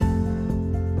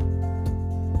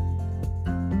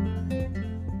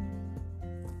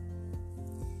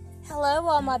Hello,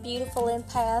 all my beautiful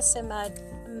empaths and my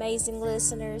amazing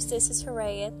listeners. This is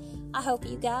Harriet. I hope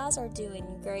you guys are doing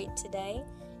great today.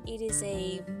 It is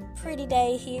a pretty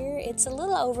day here. It's a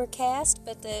little overcast,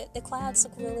 but the clouds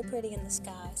look really pretty in the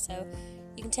sky. So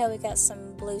you can tell we got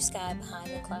some blue sky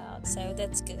behind the clouds. So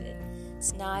that's good.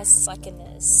 It's nice. It's like in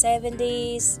the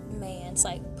 70s. Man, it's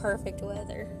like perfect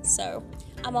weather. So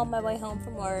I'm on my way home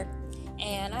from work.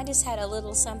 And I just had a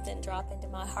little something drop into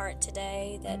my heart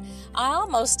today that I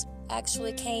almost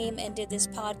actually came and did this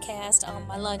podcast on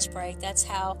my lunch break. That's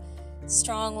how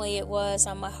strongly it was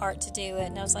on my heart to do it.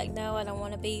 And I was like, no, I don't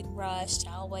want to be rushed.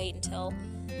 I'll wait until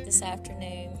this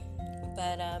afternoon.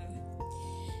 But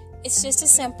it's just a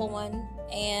simple one.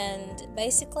 And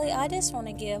basically, I just want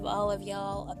to give all of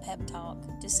y'all a pep talk.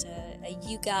 Just a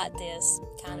you got this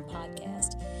kind of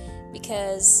podcast.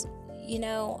 Because,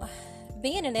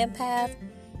 being an empath,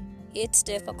 it's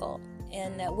difficult.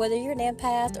 And whether you're an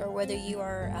empath or whether you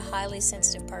are a highly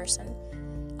sensitive person,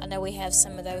 I know we have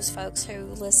some of those folks who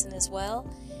listen as well.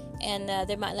 And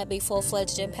they might not be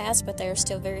full-fledged empaths, but they're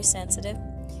still very sensitive.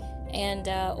 And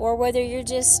or whether you're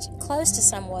just close to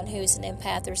someone who's an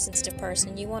empath or sensitive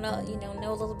person, you want to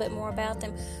know a little bit more about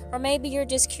them. Or maybe you're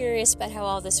just curious about how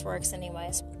all this works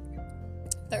anyways.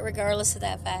 But regardless of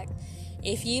that fact,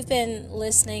 if you've been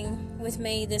listening with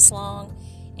me this long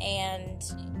and,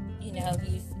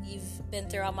 you've been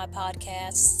through all my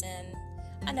podcasts, and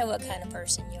I know what kind of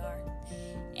person you are.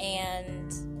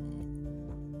 And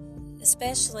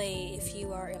especially if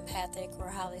you are empathic or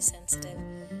highly sensitive,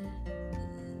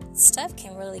 stuff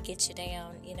can really get you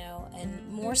down, and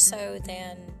more so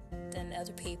than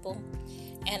other people.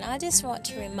 And I just want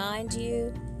to remind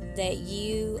you that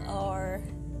you are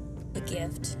a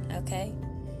gift, okay?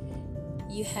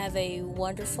 You have a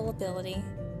wonderful ability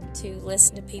to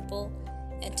listen to people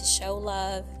and to show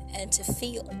love and to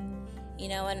feel,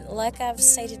 and like I've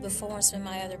stated before in some of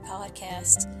my other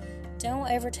podcasts, don't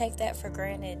ever take that for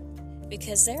granted,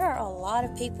 because there are a lot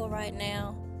of people right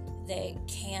now that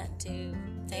can't do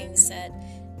things that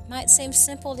might seem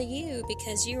simple to you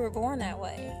because you were born that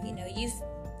way.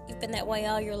 You've been that way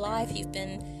all your life. You've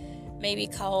been maybe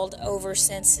called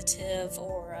oversensitive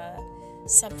or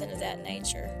something of that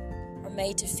nature, or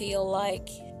made to feel like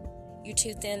you're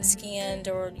too thin-skinned,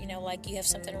 or like you have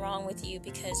something wrong with you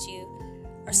because you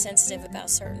are sensitive about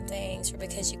certain things, or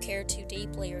because you care too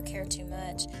deeply or care too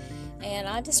much. And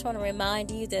I just want to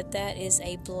remind you that is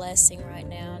a blessing right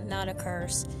now, not a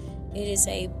curse. It is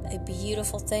a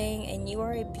beautiful thing, and you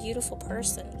are a beautiful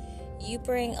person. You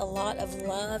bring a lot of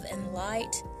love and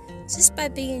light just by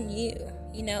being you.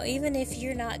 Even if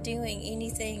you're not doing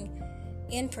anything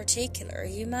in particular,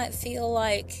 you might feel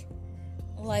like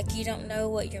you don't know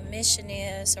what your mission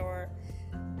is, or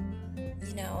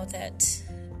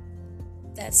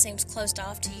that seems closed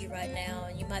off to you right now,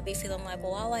 and you might be feeling like,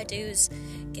 well, all I do is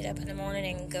get up in the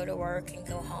morning and go to work and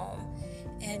go home.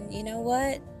 And you know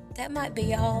what? That might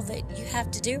be all that you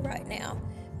have to do right now.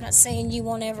 I'm not saying you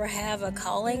won't ever have a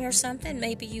calling or something.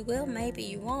 Maybe you will, maybe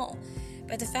you won't.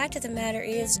 But the fact of the matter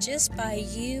is, just by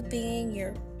you being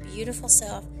your beautiful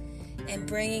self and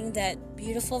bringing that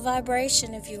beautiful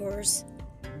vibration of yours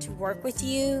to work with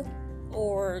you,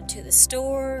 or to the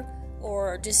store,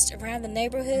 or just around the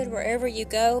neighborhood, wherever you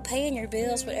go, paying your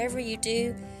bills, whatever you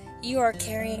do, you are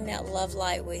carrying that love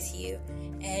light with you,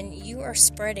 and you are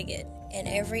spreading it in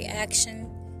every action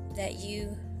that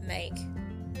you make,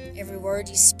 every word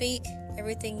you speak,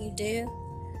 everything you do.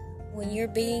 When you're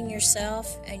being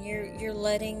yourself and you're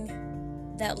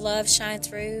letting that love shine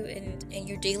through in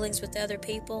your dealings with other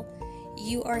people,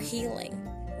 you are healing.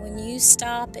 When you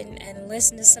stop and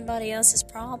listen to somebody else's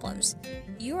problems,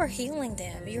 you are healing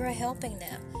them. You are helping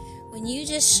them. When you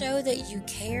just show that you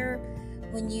care,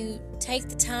 when you take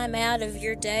the time out of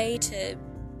your day to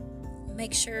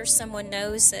make sure someone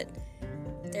knows that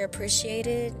they're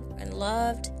appreciated and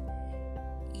loved,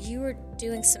 you are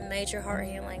doing some major heart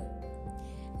healing.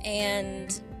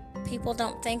 And people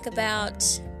don't think about,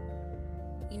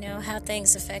 how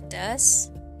things affect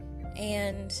us,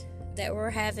 and that we're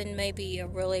having maybe a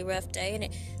really rough day, and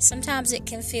sometimes it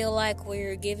can feel like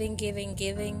we're giving,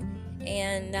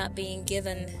 and not being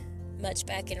given much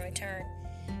back in return.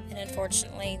 And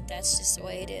unfortunately, that's just the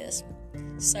way it is.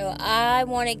 So I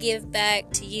want to give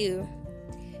back to you,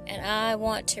 and I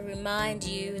want to remind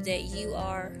you that you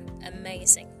are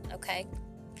amazing, okay?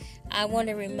 I want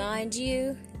to remind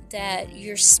you that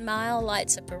your smile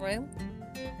lights up a room.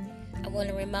 I want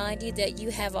to remind you that you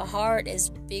have a heart as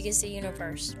big as the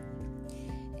universe,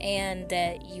 and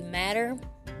that you matter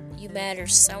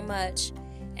so much,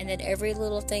 and that every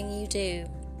little thing you do,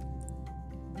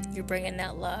 you're bringing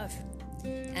that love.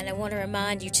 And I want to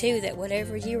remind you, too, that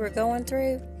whatever you are going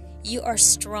through, you are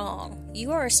strong.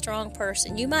 You are a strong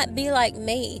person. You might be like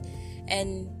me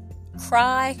and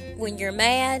cry when you're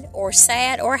mad or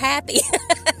sad or happy.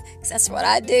 'Cause that's what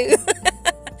I do.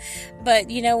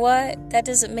 But you know what? That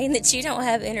doesn't mean that you don't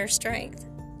have inner strength.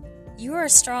 You are a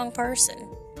strong person.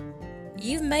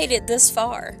 You've made it this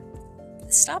far.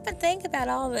 Stop and think about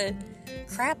all the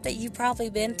crap that you've probably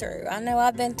been through. I know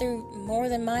I've been through more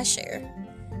than my share.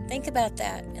 Think about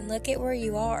that and look at where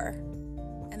you are.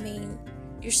 I mean,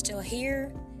 you're still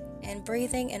here and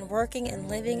breathing and working and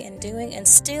living and doing and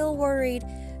still worried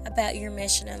about your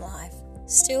mission in life.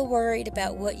 Still worried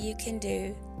about what you can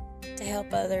do to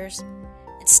help others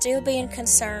and still being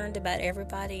concerned about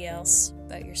everybody else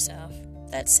but yourself.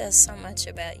 That says so much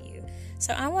about you.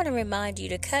 So I want to remind you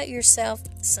to cut yourself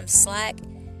some slack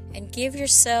and give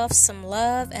yourself some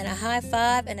love and a high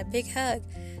five and a big hug,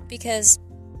 because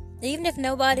even if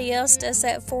nobody else does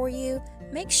that for you,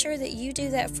 make sure that you do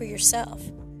that for yourself,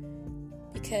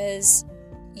 because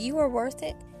you are worth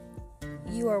it.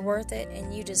 You are worth it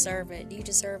and you deserve it. You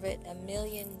deserve it a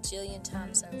million jillion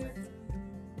times over.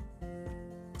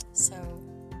 So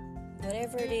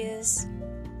whatever it is,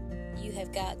 you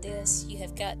have got this. You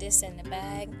have got this in the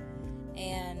bag,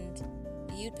 and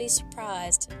you'd be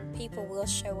surprised. People will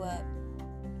show up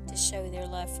to show their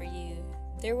love for you.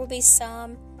 There will be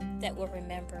some that will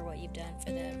remember what you've done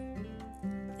for them.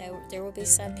 There will be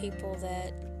some people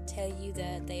that tell you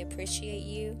that they appreciate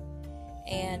you,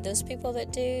 and those people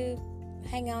that do,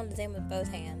 hang on to them with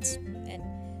both hands and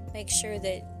make sure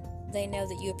that they know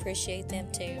that you appreciate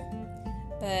them too.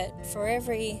 But for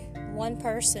every one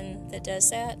person that does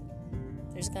that,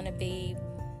 there's going to be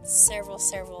several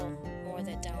more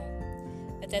that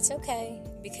don't. But that's okay,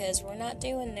 because we're not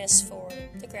doing this for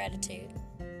the gratitude.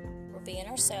 We're being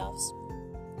ourselves.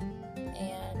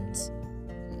 And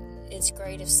it's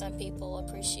great if some people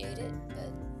appreciate it,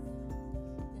 but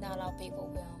not all people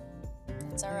will.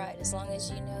 That's all right, as long as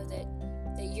you know that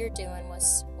you're doing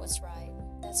what's right.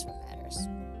 That's what matters.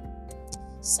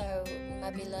 So, my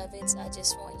beloveds, I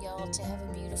just want y'all to have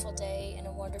a beautiful day and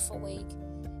a wonderful week.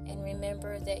 And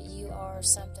remember that you are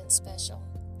something special.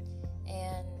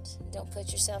 And don't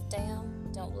put yourself down.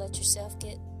 Don't let yourself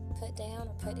get put down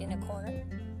or put in a corner.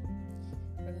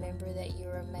 Remember that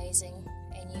you're amazing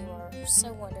and you are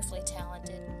so wonderfully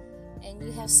talented. And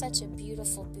you have such a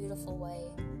beautiful, beautiful way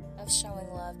of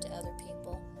showing love to other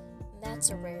people. And that's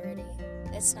a rarity.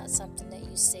 That's not something that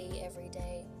you see every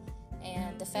day.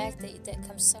 And the fact that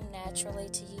comes so naturally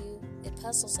to you, it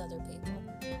puzzles other people.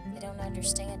 They don't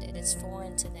understand it. It's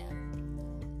foreign to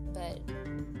them. But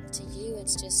to you,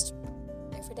 it's just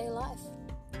everyday life.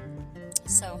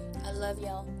 So, I love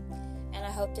y'all. And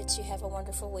I hope that you have a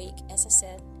wonderful week, as I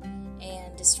said.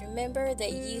 And just remember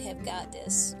that you have got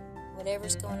this.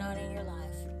 Whatever's going on in your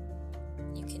life,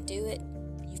 you can do it.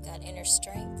 You've got inner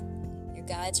strength. Your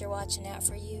guides are watching out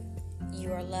for you.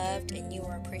 You are loved and you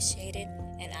are appreciated.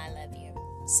 And I love you.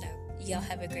 So, y'all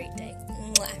have a great day.